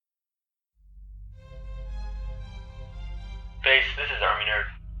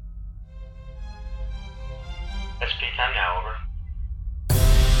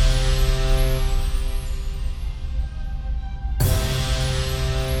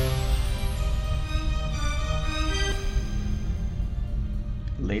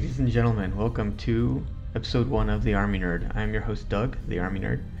Ladies and gentlemen, welcome to episode 1 of The Army Nerd. I'm your host, Doug, the Army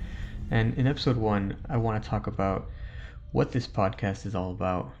Nerd. And in episode 1, I want to talk about what this podcast is all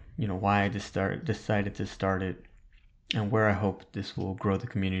about, why I decided to start it, and where I hope this will grow the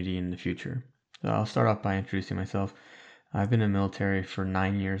community in the future. So I'll start off by introducing myself. I've been in the military for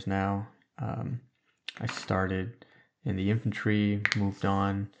 9 years now. I started in the infantry, moved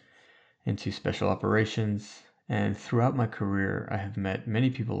on into special operations, and throughout my career, I have met many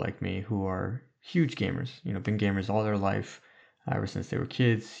people like me who are huge gamers, been gamers all their life, ever since they were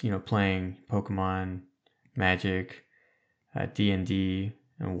kids, playing Pokemon, Magic, D&D,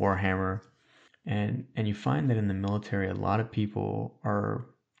 and Warhammer. And you find that in the military, a lot of people are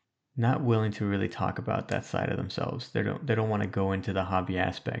not willing to really talk about that side of themselves. They don't want to go into the hobby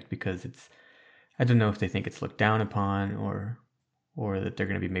aspect because I don't know if they think it's looked down upon or that they're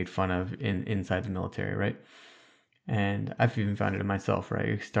going to be made fun of inside the military, right? And I've even found it in myself, right?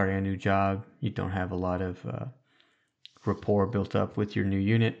 You're starting a new job, you don't have a lot of rapport built up with your new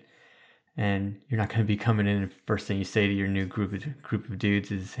unit, and you're not going to be coming in and first thing you say to your new group of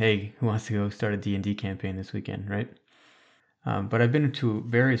dudes is, "Hey, who wants to go start a D&D campaign this weekend?" Right? But I've been to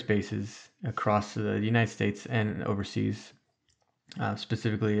various bases across the United States and overseas.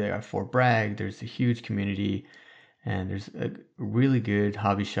 Specifically, at Fort Bragg, there's a huge community. And there's really good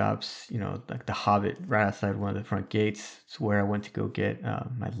hobby shops, like the Hobbit right outside one of the front gates. It's where I went to go get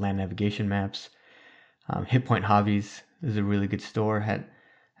my land navigation maps. Hit Point Hobbies is a really good store. Had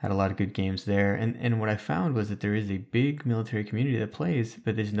a lot of good games there. And what I found was that there is a big military community that plays,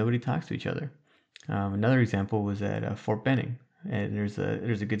 but there's nobody talks to each other. Another example was at Fort Benning, and there's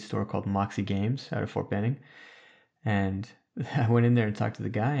a good store called Moxie Games out of Fort Benning. And I went in there and talked to the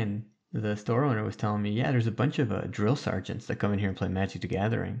guy, and the store owner was telling me, yeah, there's a bunch of drill sergeants that come in here and play Magic the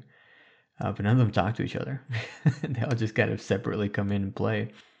Gathering, but none of them talk to each other. They all just kind of separately come in and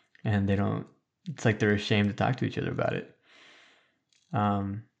play, and they don't. It's like they're ashamed to talk to each other about it.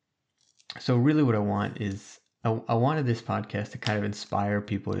 So really, what I want is I wanted this podcast to kind of inspire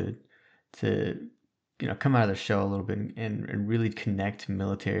people to come out of their shell a little bit and really connect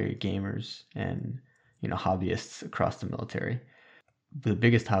military gamers and hobbyists across the military. The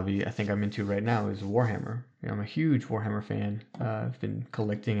biggest hobby I think I'm into right now is Warhammer. I'm a huge Warhammer fan. I've been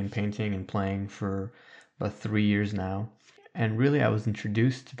collecting and painting and playing for about 3 years now. And really, I was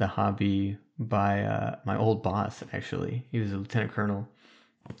introduced to the hobby by my old boss, actually. He was a lieutenant colonel.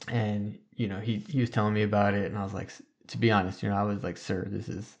 And, he was telling me about it. And I was like, to be honest, I was like, sir,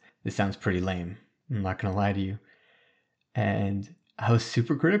 this sounds pretty lame. I'm not going to lie to you. And I was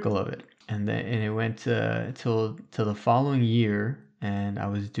super critical of it. And it went till the following year, and I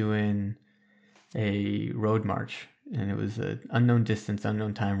was doing a road march, and it was an unknown distance,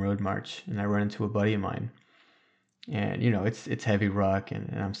 unknown time road march, and I run into a buddy of mine, and it's heavy ruck,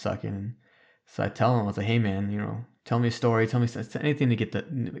 and I'm sucking. So I tell him, I was like, "Hey man, tell me a story, tell me anything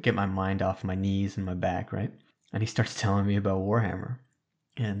to get my mind off my knees and my back, right?" And he starts telling me about Warhammer,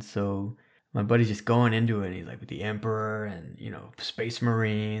 and so my buddy's just going into it. And he's like with the Emperor and Space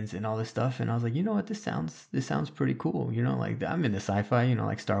Marines and all this stuff. And I was like, you know what, this sounds pretty cool. Like I'm into sci-fi.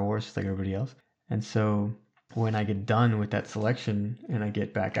 Like Star Wars, just like everybody else. And so when I get done with that selection and I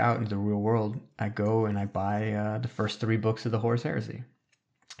get back out into the real world, I go and I buy the first 3 books of the Horus Heresy.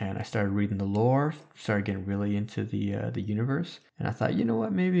 And I started reading the lore, started getting really into the universe. And I thought, you know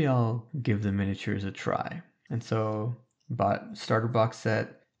what, maybe I'll give the miniatures a try. And so bought starter box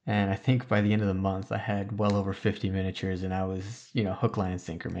set. And I think by the end of the month, I had well over 50 miniatures, and I was, hook, line, and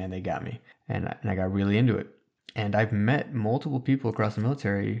sinker, man. They got me. And I got really into it. And I've met multiple people across the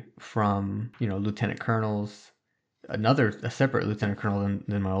military from, lieutenant colonels, a separate lieutenant colonel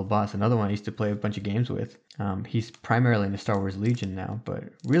than my old boss, another one I used to play a bunch of games with. He's primarily in the Star Wars Legion now, but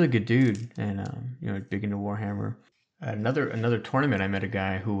really good dude, and, big into Warhammer. At another tournament, I met a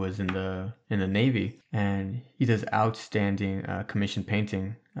guy who was in the Navy, and he does outstanding commission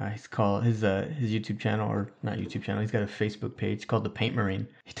painting. He's called his YouTube channel, or not YouTube channel. He's got a Facebook page called the Paint Marine.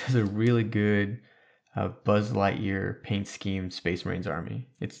 He does a really good Buzz Lightyear paint scheme Space Marines army.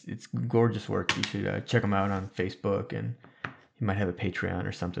 It's gorgeous work. You should check him out on Facebook, and he might have a Patreon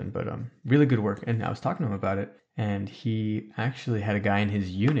or something. But really good work. And I was talking to him about it, and he actually had a guy in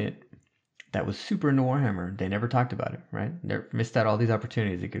his unit that was super into Warhammer. They never talked about it, right? They missed out all these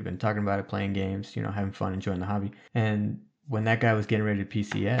opportunities. They could have been talking about it, playing games, having fun, enjoying the hobby. And when that guy was getting ready to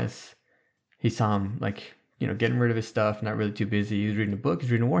PCS, he saw him getting rid of his stuff, not really too busy. He was reading a book.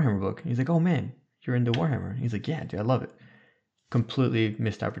 He's reading a Warhammer book. He's like, "Oh man, you're into Warhammer." He's like, "Yeah, dude, I love it." Completely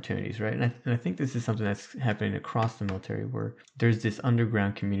missed opportunities, right? And I think this is something that's happening across the military, where there's this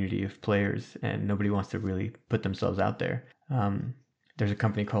underground community of players, and nobody wants to really put themselves out there. there's a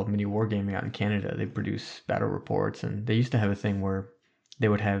company called Mini Wargaming out in Canada. They produce battle reports, and they used to have a thing where they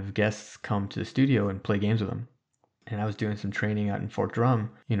would have guests come to the studio and play games with them. And I was doing some training out in Fort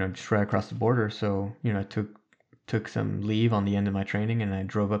Drum, just right across the border. So, I took some leave on the end of my training, and I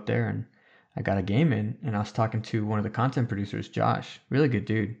drove up there, and I got a game in, and I was talking to one of the content producers, Josh, really good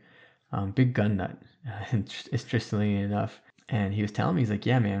dude, big gun nut, interestingly enough. And he was telling me, he's like,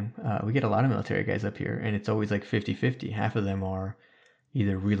 yeah, man, we get a lot of military guys up here, and it's always like 50-50. Half of them are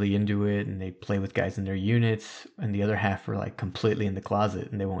either really into it and they play with guys in their units, and the other half are like completely in the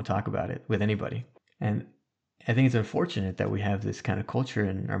closet and they won't talk about it with anybody. And I think it's unfortunate that we have this kind of culture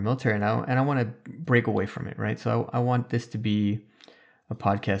in our military, and I want to break away from it, right? So I want this to be a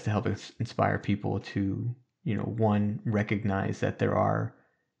podcast to help inspire people to, one, recognize that there are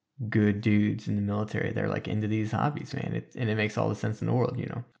good dudes in the military. They're like into these hobbies, man. And it makes all the sense in the world,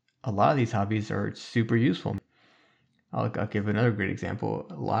 A lot of these hobbies are super useful. I'll give another great example.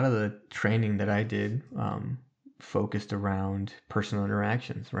 A lot of the training that I did focused around personal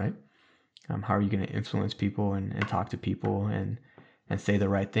interactions, right? How are you going to influence people and talk to people and say the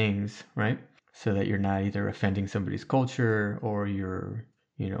right things, right? So that you're not either offending somebody's culture, or you're,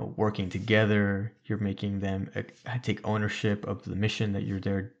 working together. You're making them take ownership of the mission that you're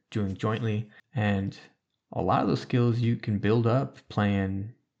there doing jointly. And a lot of those skills you can build up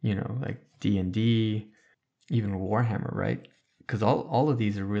playing, like D&D, even Warhammer, right? Because all of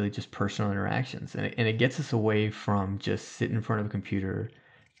these are really just personal interactions, and it gets us away from just sitting in front of a computer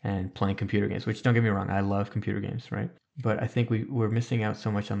and playing computer games, which, don't get me wrong, I love computer games, right? But I think we're missing out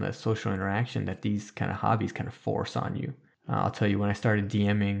so much on that social interaction that these kind of hobbies kind of force on you. I'll tell you, when I started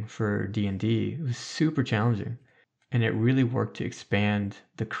DMing for D&D, it was super challenging, and it really worked to expand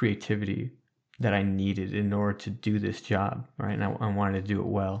the creativity that I needed in order to do this job, right? And I wanted to do it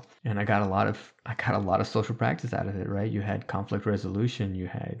well, and I got a lot of social practice out of it, right? You had conflict resolution, you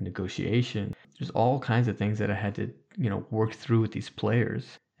had negotiation. There's all kinds of things that I had to, work through with these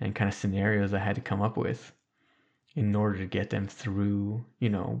players, and kind of scenarios I had to come up with in order to get them through,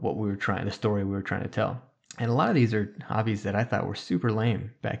 the story we were trying to tell. And a lot of these are hobbies that I thought were super lame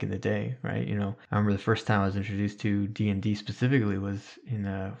back in the day, right? I remember the first time I was introduced to D&D specifically was in,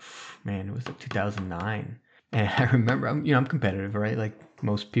 it was like 2009. And I remember, I'm competitive, right? Like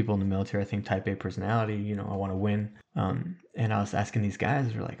most people in the military, I think type A personality, I want to win. And I was asking these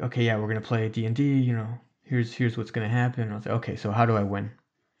guys, they're like, okay, yeah, we're going to play D&D, here's what's going to happen. And I was like, okay, so how do I win?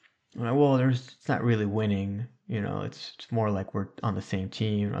 I'm like, well, it's not really winning, it's more like we're on the same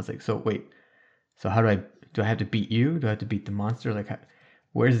team. And I was like, so wait, so how do I have to beat you? Do I have to beat the monster? Like,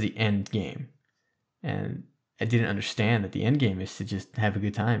 where's the end game? And I didn't understand that the end game is to just have a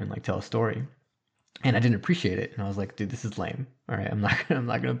good time and like tell a story. And I didn't appreciate it. And I was like, dude, this is lame. All right, I'm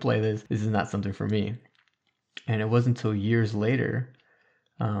not gonna play this. This is not something for me. And it wasn't until years later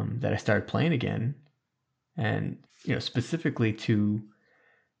that I started playing again, and specifically to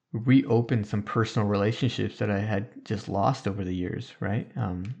reopen some personal relationships that I had just lost over the years, right?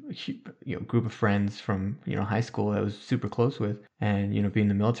 Group of friends from, high school I was super close with. And, being in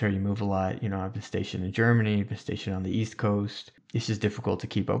the military, you move a lot. I've been stationed in Germany, been stationed on the East Coast. It's just difficult to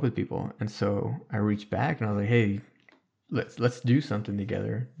keep up with people. And so I reached back and I was like, hey, let's do something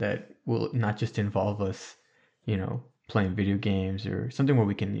together that will not just involve us, playing video games, or something where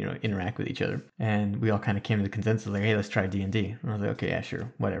we can, interact with each other. And we all kind of came to the consensus like, hey, let's try D&D. And I was like, okay, yeah, sure,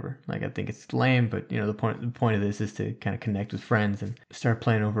 whatever. Like, I think it's lame, but the point of this is to kind of connect with friends and start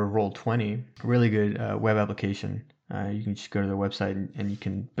playing over Roll20. Really good web application. You can just go to their website and you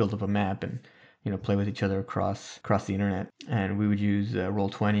can build up a map and play with each other across the internet. And we would use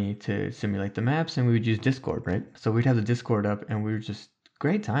Roll20 to simulate the maps, and we would use Discord, right? So we'd have the Discord up, and we were just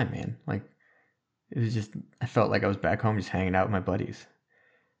great time, man. Like, it was just, I felt like I was back home just hanging out with my buddies.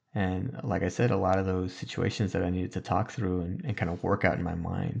 And like I said, a lot of those situations that I needed to talk through and kind of work out in my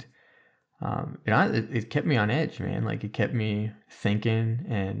mind, it kept me on edge, man. Like, it kept me thinking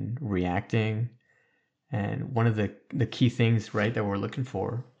and reacting. And one of the key things, right, that we're looking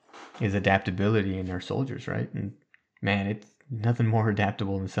for is adaptability in our soldiers, right? And man, it's nothing more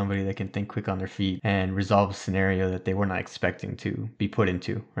adaptable than somebody that can think quick on their feet and resolve a scenario that they were not expecting to be put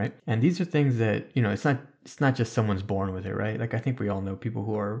into, right? And these are things that, it's not just someone's born with it, right? Like, I think we all know people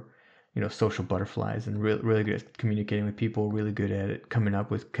who are, social butterflies and really good at communicating with people, really good at it, coming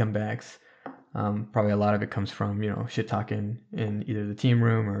up with comebacks. Probably a lot of it comes from, shit talking in either the team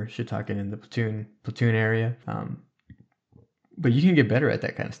room or shit talking in the platoon area. But you can get better at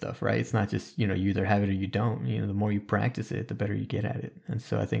that kind of stuff, right? It's not just, you either have it or you don't. The more you practice it, the better you get at it. And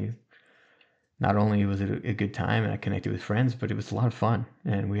so I think not only was it a good time and I connected with friends, but it was a lot of fun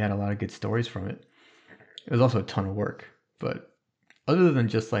and we had a lot of good stories from it. It was also a ton of work, but other than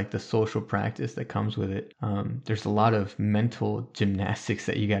just like the social practice that comes with it, there's a lot of mental gymnastics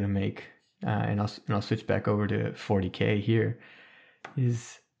that you got to make. And I'll switch back over to 40K here.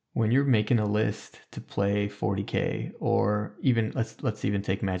 Is when you're making a list to play 40K, or even let's even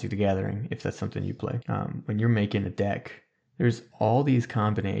take Magic the Gathering if that's something you play. When you're making a deck, there's all these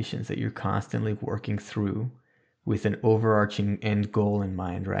combinations that you're constantly working through with an overarching end goal in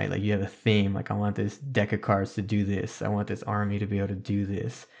mind, right? Like you have a theme, like I want this deck of cards to do this, I want this army to be able to do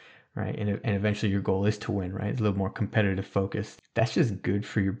this, right? And eventually your goal is to win, right? It's a little more competitive focused. That's just good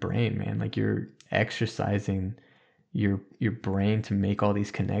for your brain, man. Like you're exercising your brain to make all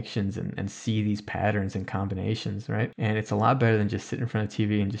these connections and see these patterns and combinations, right? And it's a lot better than just sitting in front of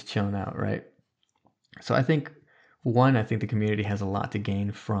TV and just chilling out, right? So I think the community has a lot to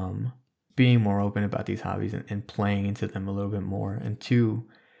gain from being more open about these hobbies and playing into them a little bit more. And two,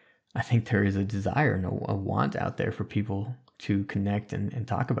 I think there is a desire and a want out there for people to connect and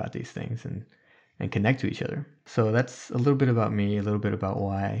talk about these things and connect to each other. So that's a little bit about me, a little bit about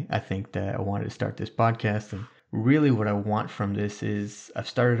why I think that I wanted to start this podcast. And really what I want from this is I've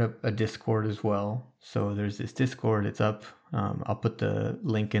started up a Discord as well. So there's this Discord, it's up. I'll put the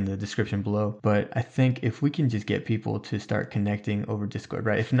link in the description below. But I think if we can just get people to start connecting over Discord,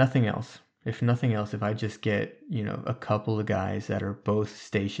 right? If nothing else, if I just get, a couple of guys that are both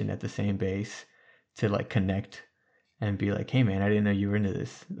stationed at the same base to like connect and be like, hey man, I didn't know you were into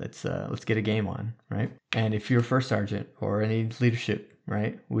this. Let's get a game on, right? And if you're a first sergeant or any leadership,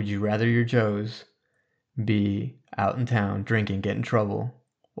 right? Would you rather your Joes be out in town drinking, get in trouble,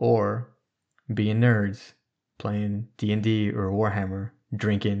 or being nerds playing D&D or Warhammer,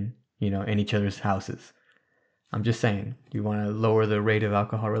 drinking, in each other's houses? I'm just saying, you want to lower the rate of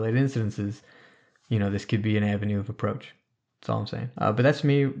alcohol-related incidences, this could be an avenue of approach. That's all I'm saying. But that's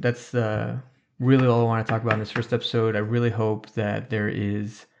me. That's really all I want to talk about in this first episode. I really hope that there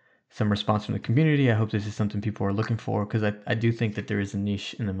is some response from the community. I hope this is something people are looking for, because I do think that there is a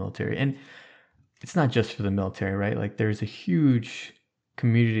niche in the military. And it's not just for the military, right? Like there's a huge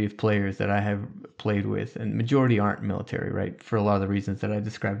community of players that I have played with, and majority aren't military, right? For a lot of the reasons that I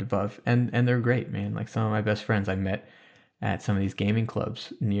described above. And they're great, man. Like some of my best friends I met at some of these gaming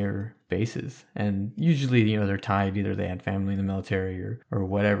clubs near bases, and usually they're tied, either they had family in the military or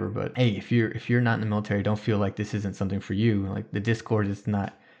whatever. But hey, if you're not in the military, don't feel like this isn't something for you. Like the Discord is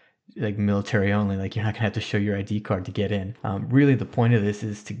not like military only. Like you're not gonna have to show your ID card to get in. Really the point of this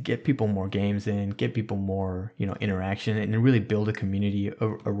is to get people more games in, get people more interaction, and really build a community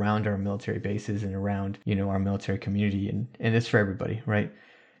around our military bases and around our military community. And it's for everybody, right?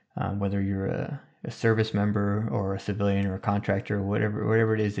 Whether you're a service member or a civilian or a contractor or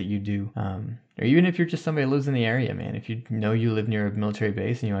whatever it is that you do, or even if you're just somebody that lives in the area, man. If you live near a military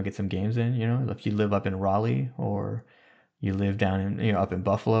base and you want to get some games in, if you live up in Raleigh, or you live down in up in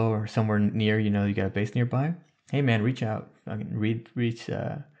Buffalo or somewhere near, you got a base nearby, hey man, reach out. I can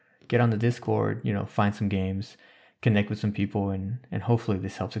get on the Discord, find some games, connect with some people, and hopefully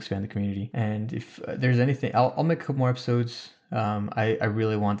this helps expand the community. And if there's anything, I'll make a couple more episodes. I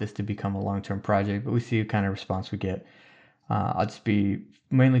really want this to become a long-term project, but we see what kind of response we get. I'll just be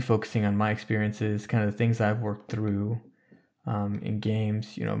mainly focusing on my experiences, kind of the things I've worked through in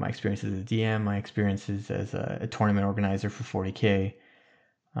games, my experiences as a DM, my experiences as a tournament organizer for 40K,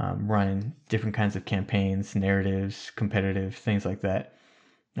 running different kinds of campaigns, narratives, competitive, things like that.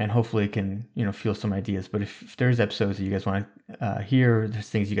 And hopefully it can, fuel some ideas. But if there's episodes that you guys want to hear, there's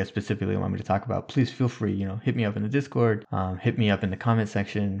things you guys specifically want me to talk about, please feel free, hit me up in the Discord, hit me up in the comment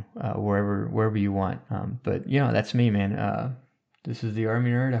section, wherever you want. But that's me, man. This is the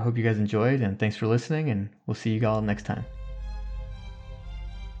Army Nerd. I hope you guys enjoyed, and thanks for listening, and we'll see you all next time.